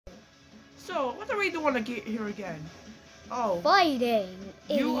So, what are we doing to get here again? Oh. Fighting.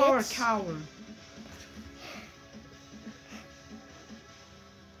 You idiots. are a coward.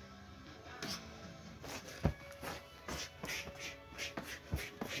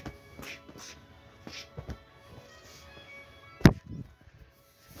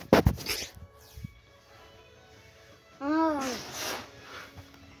 Oh.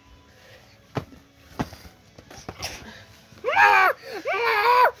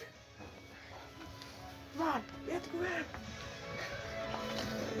 Come on, we have to go in.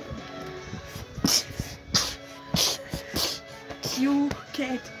 You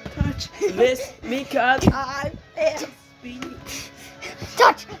can't touch this because I am speed.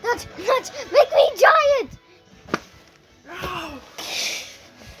 Touch! Make me giant! Oh,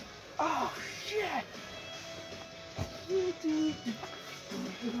 oh shit!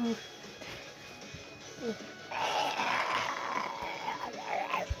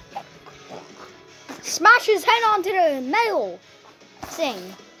 Smash his head onto the metal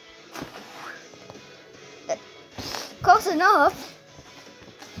thing. Close enough.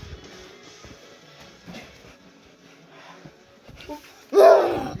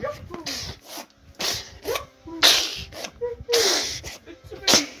 It's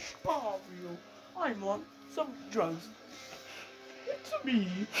me, Mario. I'm on some drugs. It's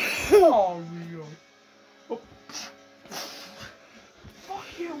me, Mario. Oh. Fuck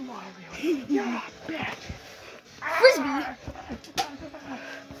you, Mario. You're a bitch. Frisbee.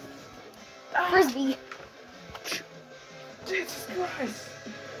 Frisbee. Jesus Christ.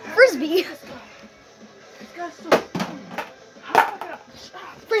 Frisbee. This guy's so... How am I gonna...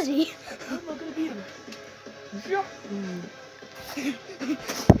 Frisbee. How am I gonna beat him? Yeah.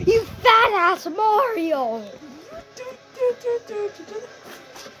 You fat ass Mario.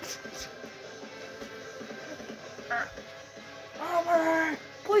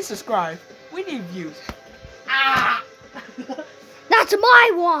 Please subscribe. We need views. That's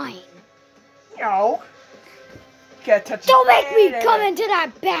my wine. No. Can't touch Don't his make me dad. come into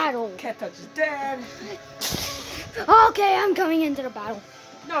that battle. Can't touch his dad. Okay, I'm coming into the battle.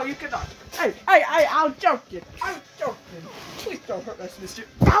 No, you cannot. Hey, I'm joking. I'm joking. Please don't hurt us, mister.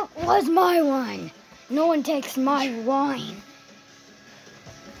 That was my wine. No one takes my wine.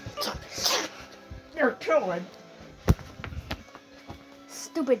 You're killing.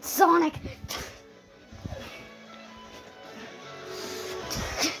 Stupid Sonic.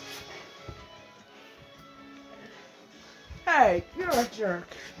 Hey, you're a jerk.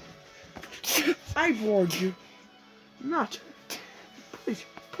 I warned you. Not.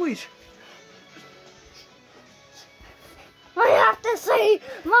 Please. I have to say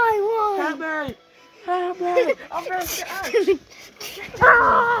my wine. Help me. I'm gonna die.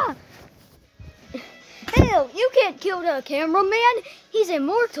 Ah! Hell, you can't kill the cameraman. He's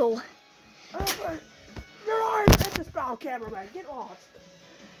immortal. You're already in this battle, cameraman. Get lost.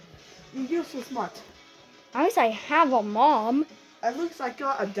 You useless mutt. At least I have a mom. At least I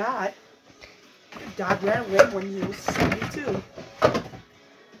got a dad. Your dad ran away when you was 72.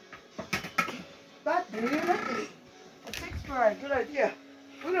 That dude. Thanks for a good idea.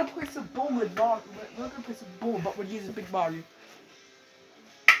 We're gonna play some boom with Mario. We're gonna play some boom, but we're using Big Mario.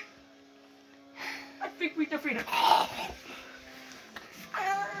 I think we defeated. Oh.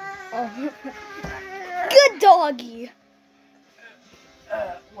 Good doggy.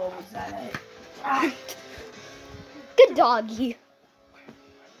 What was that? Good doggy.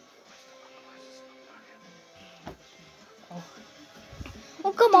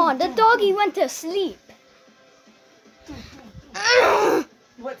 Oh, come on. The doggy went to sleep.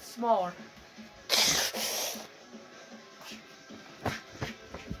 What's smaller?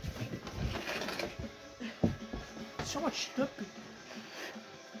 So much stupid.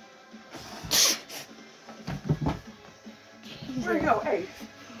 Where you go? Hey.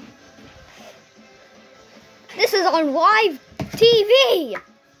 This is on live TV.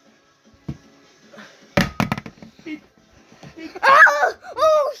 Ah!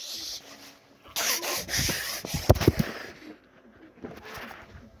 Oh,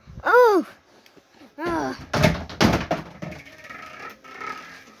 oh. Ah.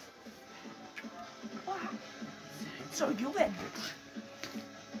 So you win.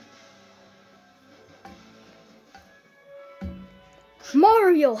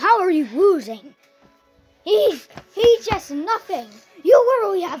 Mario, how are you losing? He's just nothing. You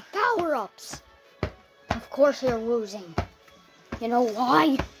literally have power-ups. Of course you're losing. You know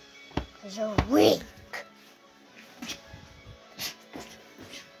why? Because you're weak.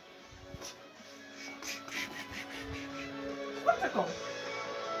 Critical.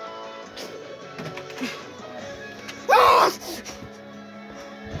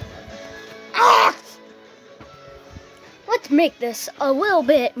 make this a little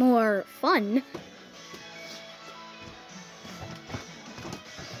bit more fun.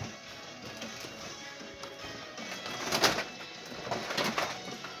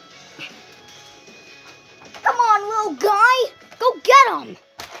 Come on, little guy. Go get him.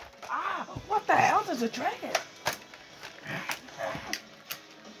 Ah, what the hell is a dragon?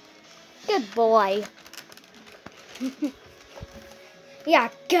 Good boy. Yeah,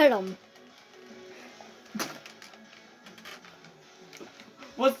 get him.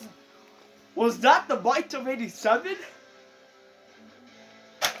 Was that the bite of 87?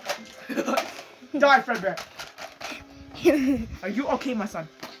 Die, Fredbear. Are you okay, my son?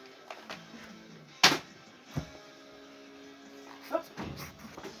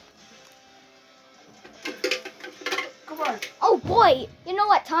 Come on. Oh boy, you know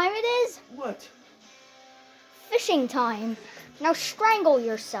what time it is? What? Fishing time. Now strangle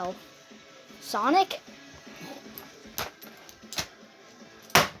yourself, Sonic.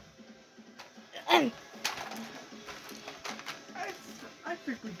 I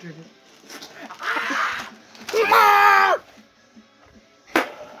think we did it.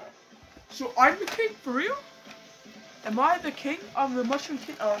 So I'm the king for real? Am I the king of the Mushroom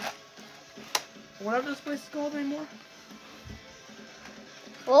King? Whatever this place is called anymore?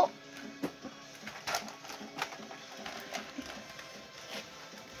 Well,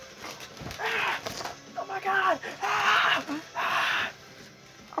 oh my god!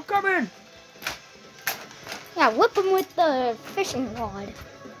 I'm coming! yeah, whip him with the fishing rod.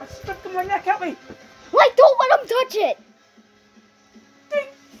 I'm stuck in my neck, help me! Wait, don't let him touch it!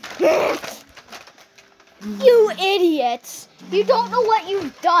 Ding. You idiots! You don't know what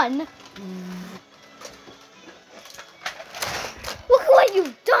you've done. Look what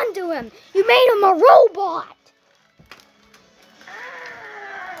you've done to him! You made him a robot!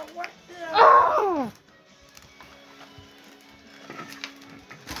 What the? Oh.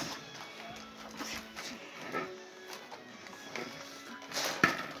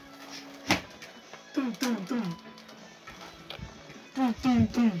 Dum, dum, dum. Dum, dum,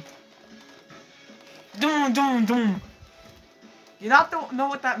 dum. Dum, dum, dum. You not know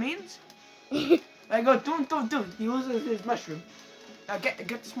what that means? I go dum, dum, dum. He loses his mushroom. Now get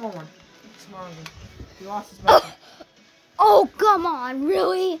the small one. Small one. He lost his mushroom. Oh, come on,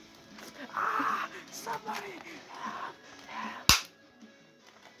 really? Somebody.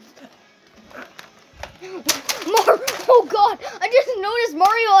 Oh god, I just noticed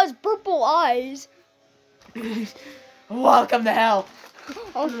Mario has purple eyes. Welcome to hell.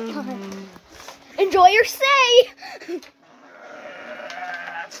 Oh god. Enjoy your stay.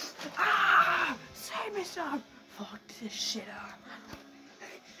 Save me some. Fuck this shit up.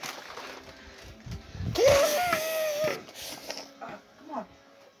 Come on.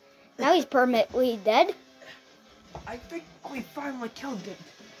 Now he's permanently dead. I think we finally killed it.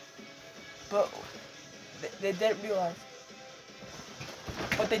 But they didn't realize.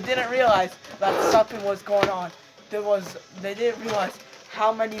 But they didn't realize that something was going on. They didn't realize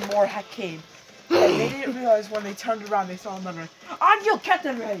how many more had came. And they didn't realize when they turned around they saw another. On you,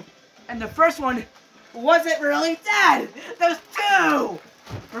 Captain Ray! And the first one wasn't really dead! There's two!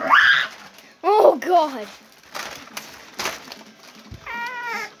 Oh god.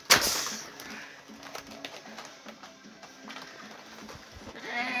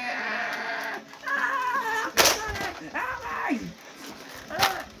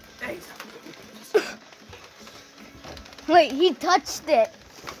 Wait, he touched it.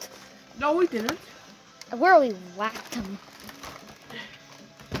 No, we didn't. Where we whacked him.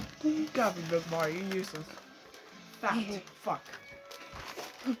 God, Big Mario, you're useless. Fact. Fuck.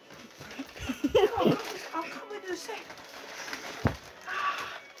 I'll come into the safe.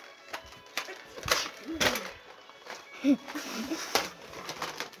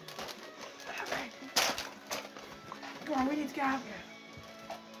 Come on, we need to get out of here.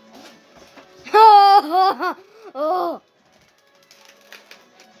 Oh.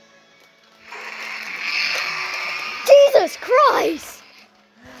 Jesus Christ!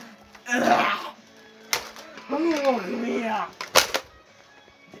 Oh, yeah.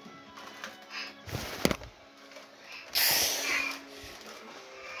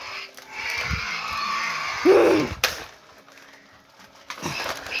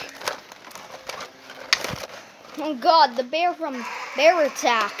 Oh god, the bear from Bear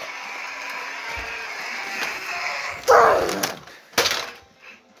Attack.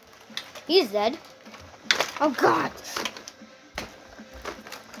 He's dead. Oh god.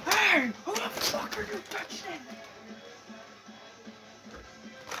 Hey, who the fuck are you touching?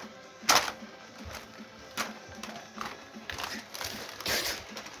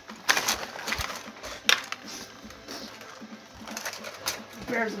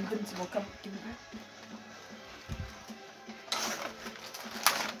 bear's invincible. Come, give me that.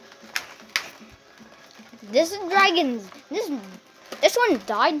 This dragon's this one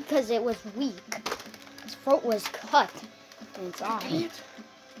died because it was weak. Its throat was cut in its eye.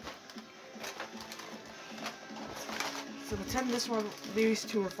 So pretend this one, these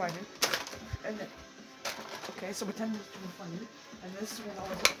two are fighting, and then okay. So pretend these two are fighting, and this one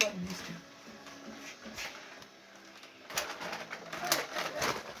always fighting these two.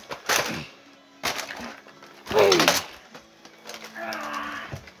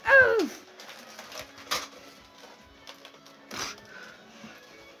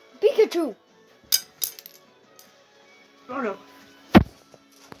 Pikachu! Oh no.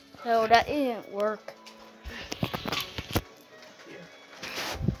 So that didn't work.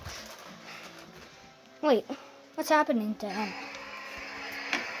 Wait, what's happening to him?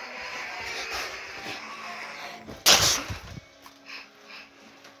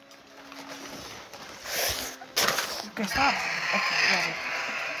 Okay, stop. Okay, yeah.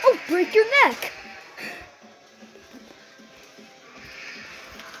 Oh, break your neck!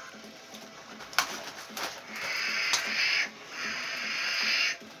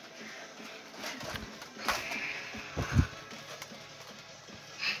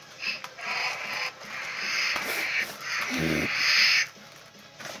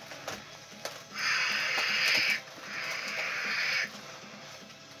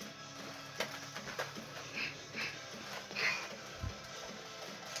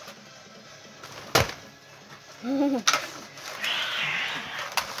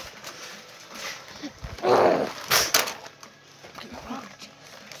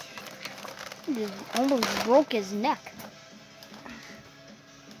 He almost broke his neck.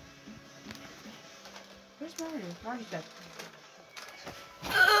 Where's Mario? Mario's dead.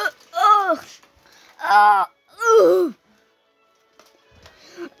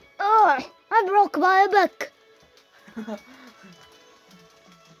 I broke my back.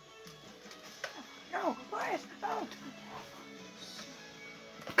 No, please, don't.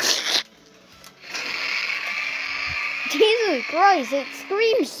 Jesus Christ, it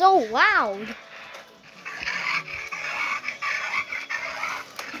screams so loud.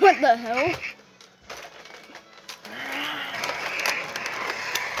 What the hell?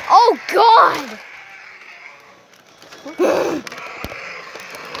 Oh God!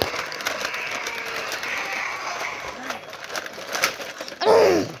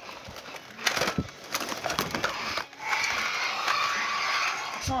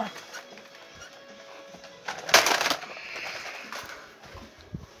 Sonic.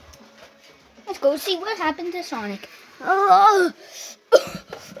 Let's go see what happened to Sonic.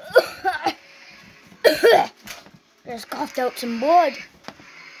 Just coughed out some blood.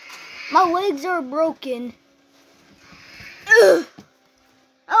 My legs are broken.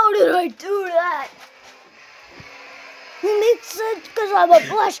 How did I do that? It makes sense because I'm a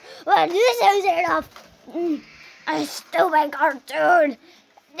plush, but this isn't a stupid cartoon.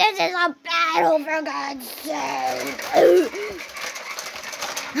 This is a battle, for God's sake.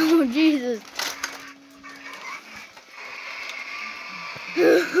 Oh, Jesus.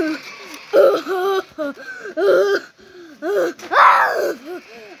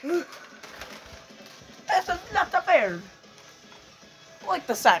 This is not a bear. Like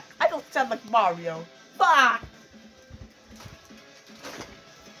the sack. I don't sound like Mario. Fuck.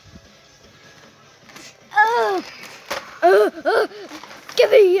 Give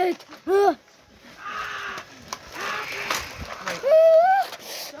me it.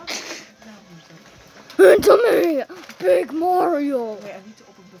 To me, Big Mario. Wait, I need to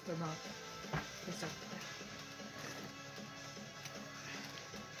open with their mouth. Okay, so.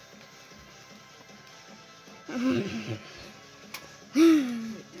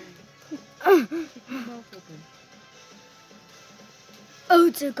 Keep your mouth open. Oh,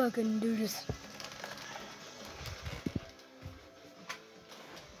 I think I can do this.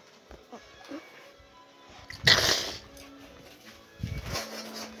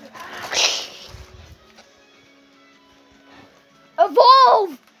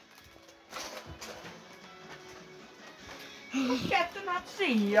 Evolve! Captain, not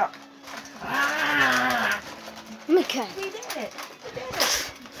see ya. Ah, Okay. we did it. We did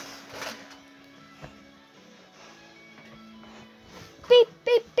it. Beep,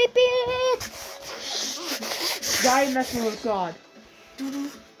 beep, beep, beep. Die messing with God.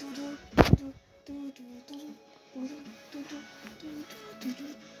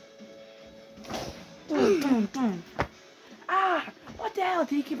 Ah, what the hell?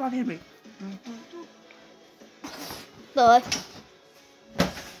 Did he keep on hitting me? Boy.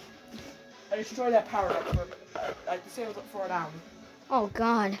 I destroyed that power up for I disabled it for an hour. Oh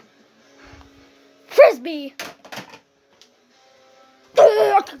God. Frisbee.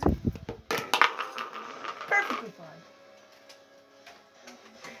 Perfectly fine.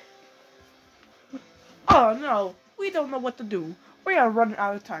 Oh no, we don't know what to do. We are running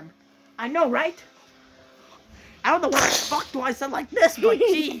out of time. I know, right? I don't know why the fuck do I sound like this, but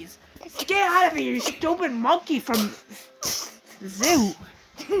jeez. Get out of here, you stupid monkey from the zoo.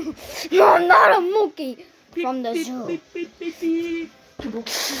 You're not a monkey Beep, from the beep, zoo. beep, beep, beep, beep.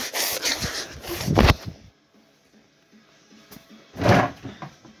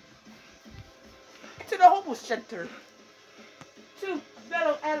 To the hobo center. 2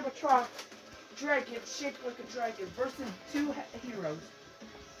 metal animatronic dragon shaped like a dragon versus 2 heroes.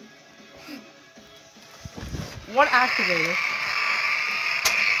 1 activator.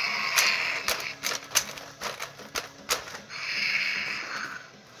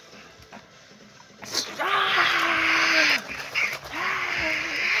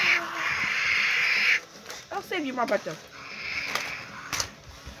 I'll save you my birthday.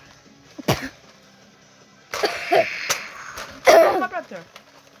 My brother.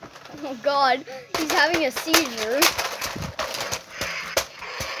 Oh God, he's having a seizure.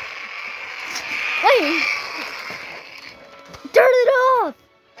 Wait! Turn it off!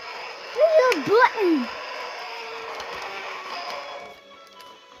 There's a button!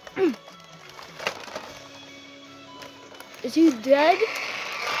 Is he dead?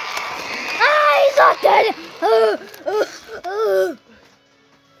 Ah, he's not dead!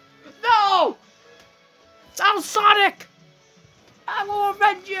 No! That was Sonic! I will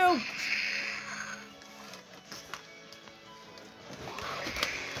avenge you!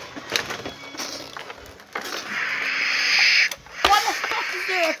 What the fuck is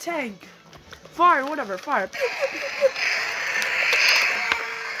there a tank? Fire, whatever, fire.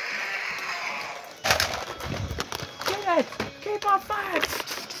 Get it! Keep on fire!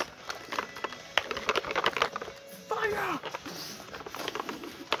 Fire!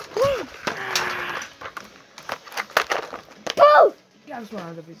 Boom! Yeah, that's one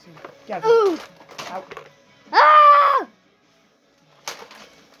of the VC. Yeah, Ooh! out. Ah!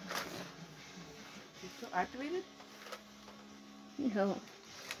 You still activated? No.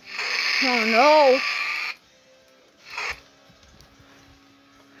 Oh no!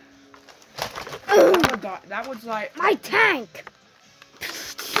 That was like My tank!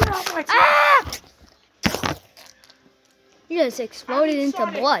 get off my tank. Ah! He just exploded into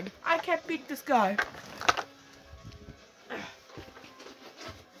Sonic. blood. I can't beat this guy.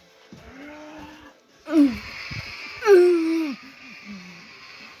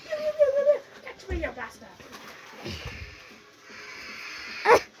 Catch me, you bastard.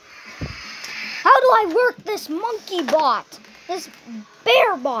 How do I work this monkey bot? This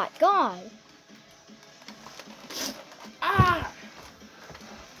bear bot, God. Ah!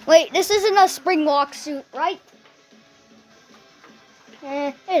 Wait, this isn't a spring lock suit, right?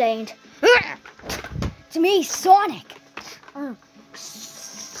 It ain't. To me, Sonic.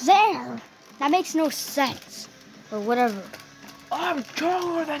 There. That makes no sense. Or whatever. I'm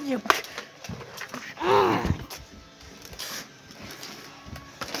stronger than you.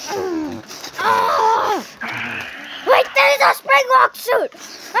 Wait, there's a spring lock suit.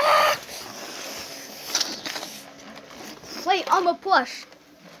 Wait, I'm a push.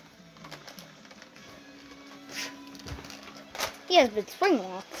 He has been spring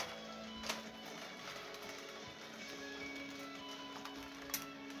locked.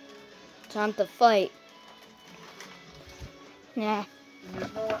 Time to fight. Yeah.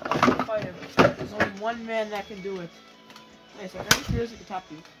 There's no one else to fight him. There's only one man that can do it. Wait, so let me seriously can top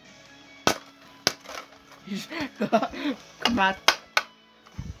you. He's come on.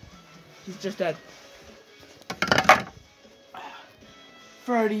 He's just dead.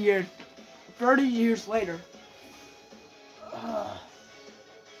 30 years later.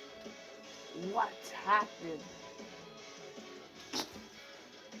 What happened?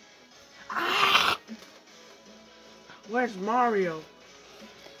 Ah! Where's Mario?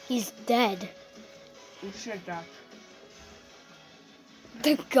 He's dead. Who said that?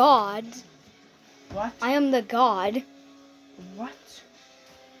 The god. What? I am the god. What?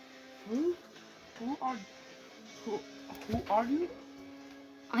 Who? Who are you?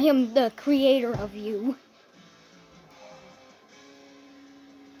 I am the creator of you.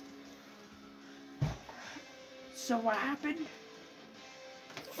 So what happened?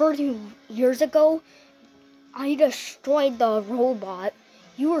 30 years ago, I destroyed the robot.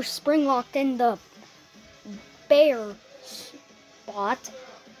 You were spring locked in the bear spot,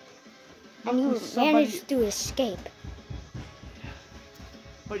 and you managed to escape.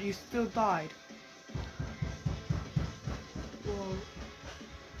 But you still died. Well,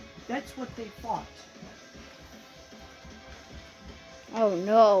 That's what they thought. Oh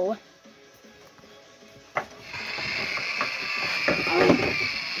no.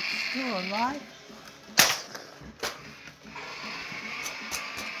 It's still alive?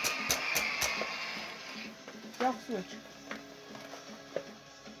 Self switch.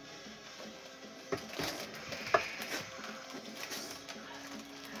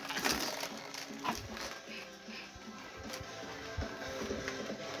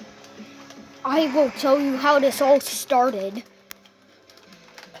 I will tell you how this all started.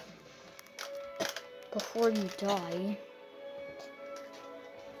 Before you die.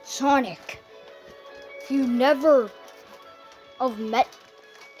 Sonic, if you never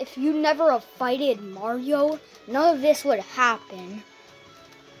have fighted Mario, none of this would happen.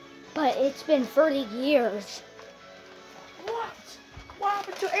 But it's been 30 years. What? What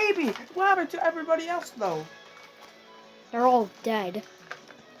happened to Amy? What happened to everybody else though? They're all dead.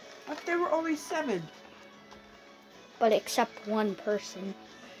 But they were only 7. But except one person.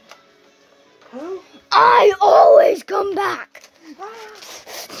 Who? I always come back!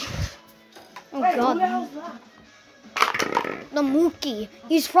 Oh Wait, god. who the hell's that? The monkey.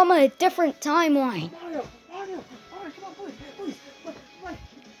 He's from a different timeline. Mario, come on, please,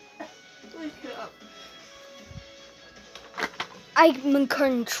 please get up. I'm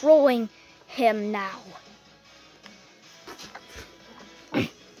controlling him now.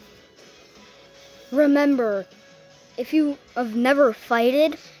 Remember, if you have never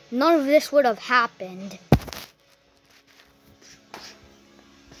fighted, none of this would have happened.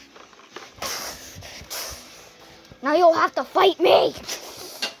 Now you'll have to fight me!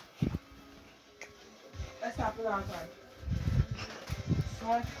 Let's happen on time.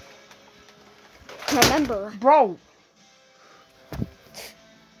 Sonic. Remember, Bro!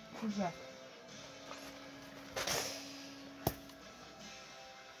 Who's that?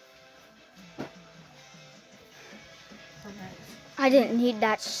 I didn't need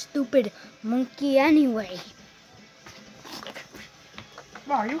that stupid monkey anyway.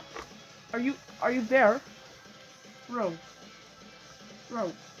 Mario? Are you there? Bro, are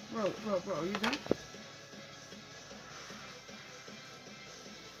you there?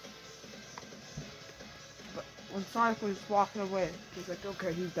 But when Sonic was walking away, he was like,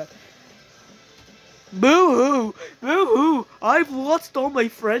 okay, he's dead. Boo-hoo! Boo-hoo! I've lost all my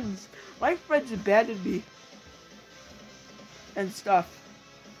friends. My friends abandoned me. And stuff.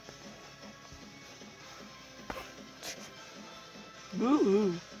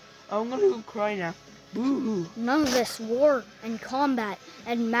 Boo-hoo! I'm gonna go cry now. Boo-hoo! None of this war and combat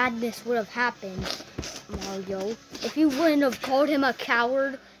and madness would have happened, Mario. If you wouldn't have called him a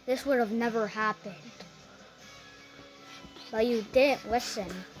coward, this would have never happened. But you didn't listen.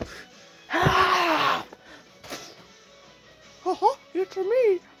 Haha! It's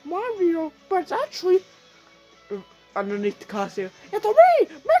me, Mario, but it's actually underneath the costume. It's me,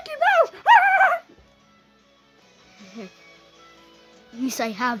 Mickey Mouse! At least I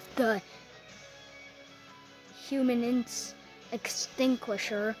have the human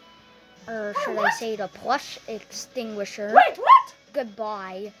extinguisher, or should I say the plush extinguisher. Wait, what?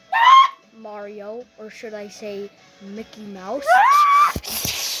 Goodbye, Mario, or should I say Mickey Mouse?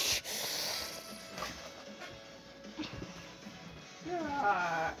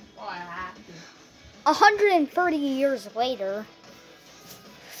 130 years later.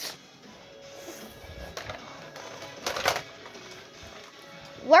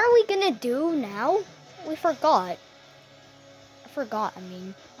 What are we gonna do now? We forgot. I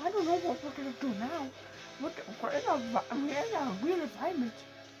mean. I don't know what we're gonna do now. Look, we're in a weird environment.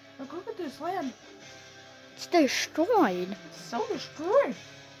 Look at this land. It's destroyed. It's so destroyed.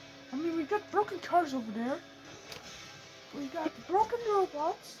 I mean, we got broken cars over there. We got broken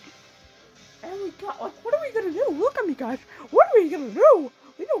robots. And we got, like, what are we gonna do? Look at me, guys. What are we gonna do?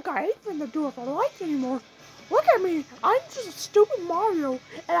 We don't got anything to do with our life anymore. Look at me. I'm just a stupid Mario.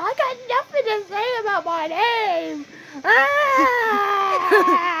 And I got nothing to say about my name. Ah!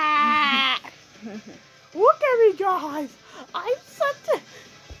 Look at me, guys. I'm such a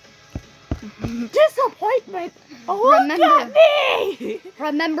disappointment. Look at me.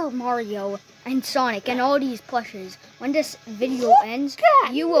 Remember Mario and Sonic and all these plushes. When this video ends,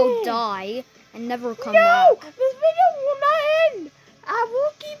 you will die and never come back. No, this video will not end. I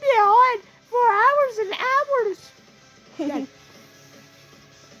will keep it on for hours and hours.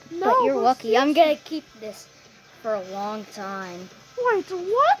 No, But you're lucky. I'm gonna keep this for a long time. Wait,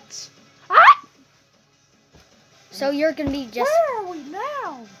 what? Ah! So you're gonna be just. Where are we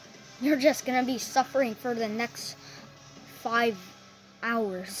now? You're just gonna be suffering for the next 5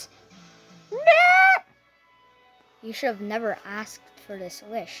 hours. No! You should have never asked for for this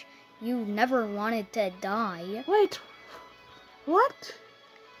wish. You never wanted to die. Wait. What?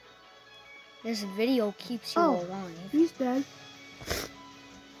 This video keeps you alive. He's dead.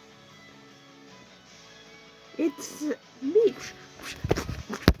 It's me.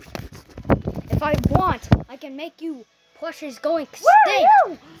 If I want, I can make you plushies go extinct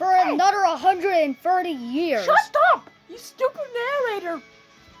you? for another 130 years. Shut up, you stupid narrator.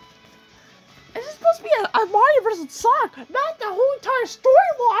 This is supposed to be a Mario vs. Sonic, not the whole entire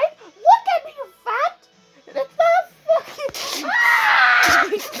storyline. Look at me, you fat. It's not fucking...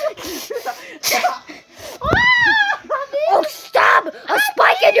 Oh, stab! A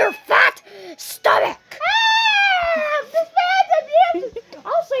spike in your fat stomach! This man's abused.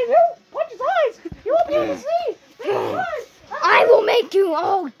 I'll save you. Punch his eyes. You won't be able to see. I will make you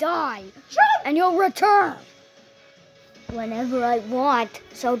all die. Shut up. And you'll return whenever I want,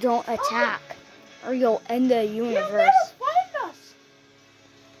 so don't attack. Or you'll end the universe. You'll never find us.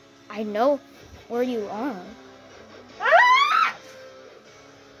 I know where you are. Ah!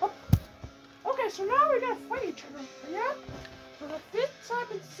 Oh. Okay, so now we're gonna fight each other, yeah? For the 5th time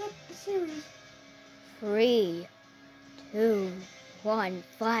in the series. 3, 2, 1,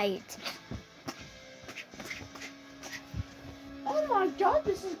 fight. Oh my god,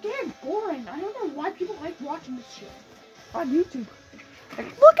 this is getting boring. I don't know why people like watching this shit on YouTube. Like,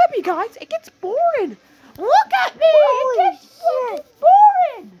 look at me, guys. It gets boring. Look at me. It gets fucking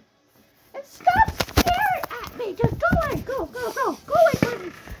boring. And stop staring at me. Just go away. Go away,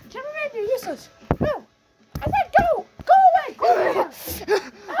 Clinton. Cameraman, you're useless. Go. I said go. Go away. Go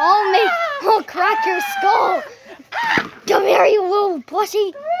away. I'll crack your skull. Come here, you little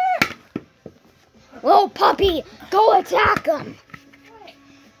plushie. Little puppy, go attack him.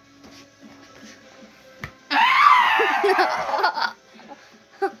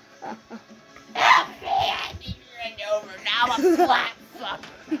 I need to run over. Now I'm a flat fuck.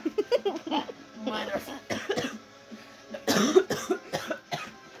 Motherfucker.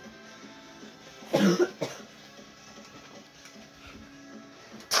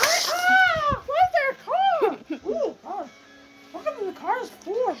 Where's their car? Ooh, look at the car is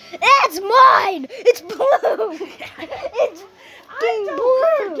full. It's mine. It's blue. It's I don't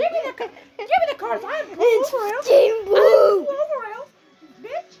care. Give me the cars. I'm blue It's over rails. Team Blue. I'm blue over rails.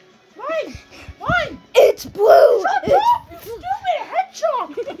 Bitch. Mine. It's blue. Shut up, you stupid hedgehog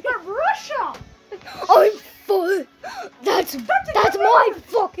from Russia. I'm full. That's my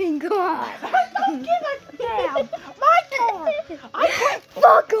fucking car. I don't give a damn. My car. I quit.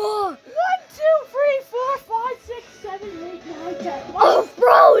 Fuck off. 1, 2, 3, 4, 5, 6, 7, 8, 9, 10. I'll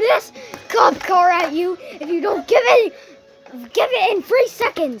throw this cop car at you if you don't give it in 3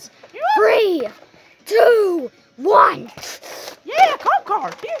 seconds. 3, 2, 1. Yeah, cop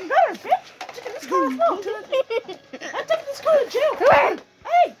car. Even better, bitch. Taking this car as well. I'm taking this car to jail.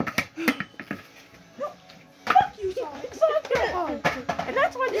 Hey. No, fuck you, Sonic. Sonic, and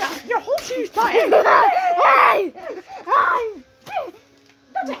that's why your whole shoe's tied. Hey!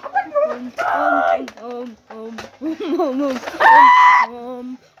 That's it. I'm gonna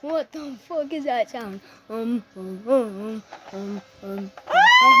What the fuck is that sound?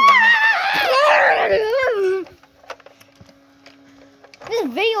 This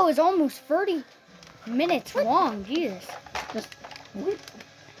video is almost 30 minutes long. Jesus. Just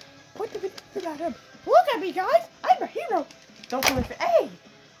point the video at him. Look at me, guys. I'm a hero. Don't come in for hey.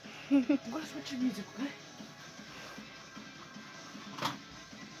 I'm gonna switch your music, okay?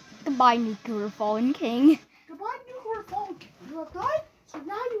 Goodbye, nuclear fallen king. Goodbye, nuclear fallen king. You have died, so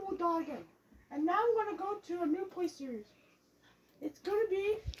now you will die again. And now I'm gonna go to a new play series. It's gonna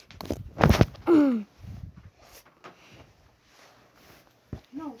be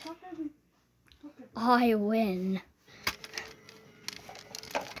no, it's not gonna be. Okay. I win.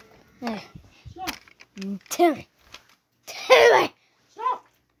 Stop. Tell me. Stop.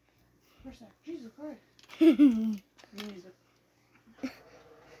 Where's that? Jesus Christ. Music.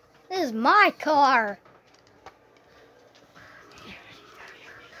 This is my car.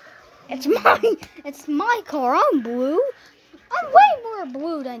 It's my car. I'm blue. I'm way more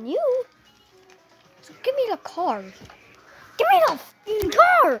blue than you. So give me the car. Give me the f***ing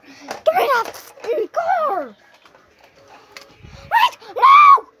car. Give me the f***ing car. Wait,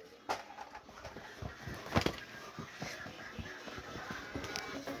 no!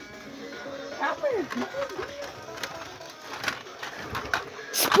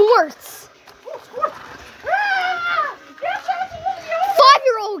 Sports. Oh, sports. Ah! Yes, absolutely.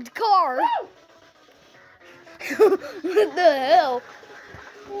 5-year-old car. What the hell?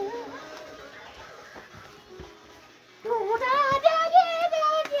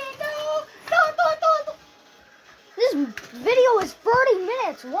 This video is 30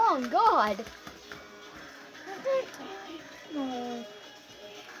 What's wrong, God? No.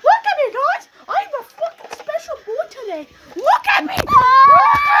 Look at me, guys! I'm a fucking special boy today. Look at me! Look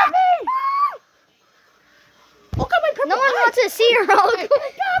at me! Look at my purple No one eye. wants to see her. Fight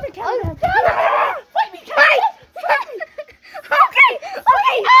me, Catman! Fight me, Catman! Fight me! Okay.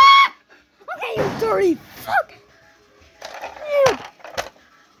 Okay, you dirty fuck.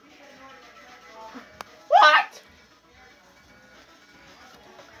 What?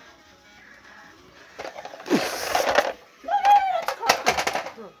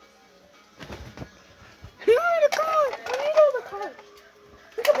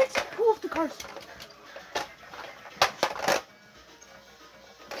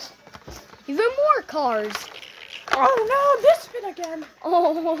 Even more cars. Oh no, this bit again.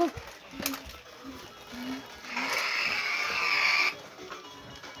 Oh.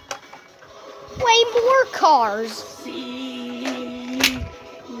 Way more cars. See.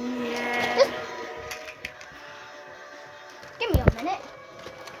 Yeah. Just give me a minute.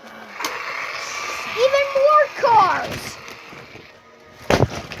 Even more cars.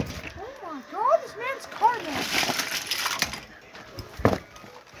 Oh my god, this man's car now.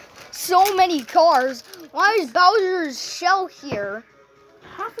 So many cars. Why is Bowser's shell here?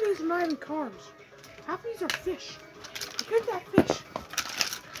 Half of these are not even cars. Half of these are fish. Look at that fish.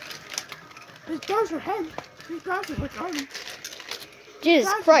 There's Bowser head. There's Bowser with arms. Jesus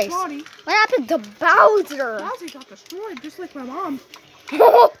Bowser's Christ. body. What happened to Bowser? Bowser got destroyed just like my mom.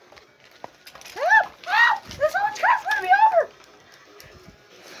 Help! Help! This whole trip's gonna be over!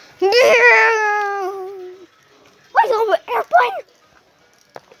 Wait, on the airplane?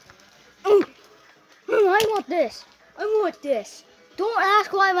 I want this. I want this. Don't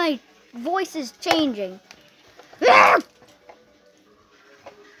ask why my voice is changing. Ah!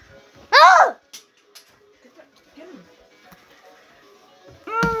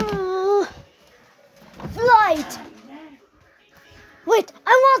 Flight. Wait, I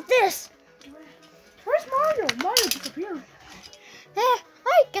want this. Where's Mario? Mario disappeared.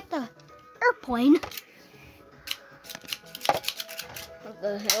 I get the airplane. What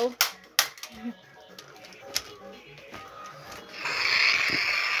the hell?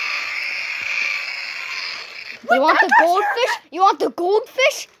 You want the goldfish? You want the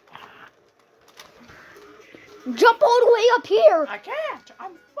goldfish? Jump all the way up here. I can't.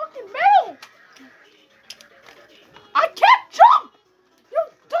 I'm fucking metal. I can't jump. You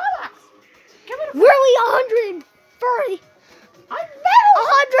dumbass. Give it a Really, 130, I'm metal.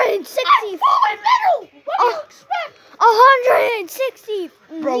 160, I'm fully metal. What do you expect? 160.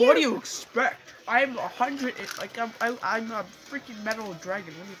 Bro, what do you expect? I'm 100. Like I'm a freaking metal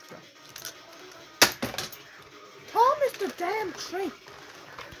dragon. What do you expect? Tell Mr. Damn Tree.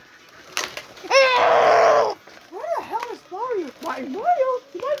 Where the hell is Mario? Mario,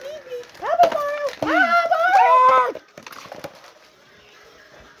 you might need me. Come on, Mario. Mario.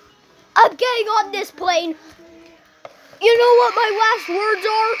 I'm getting on this plane. You know what my last words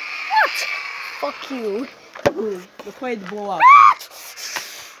are? What? Fuck you. The plane blew up.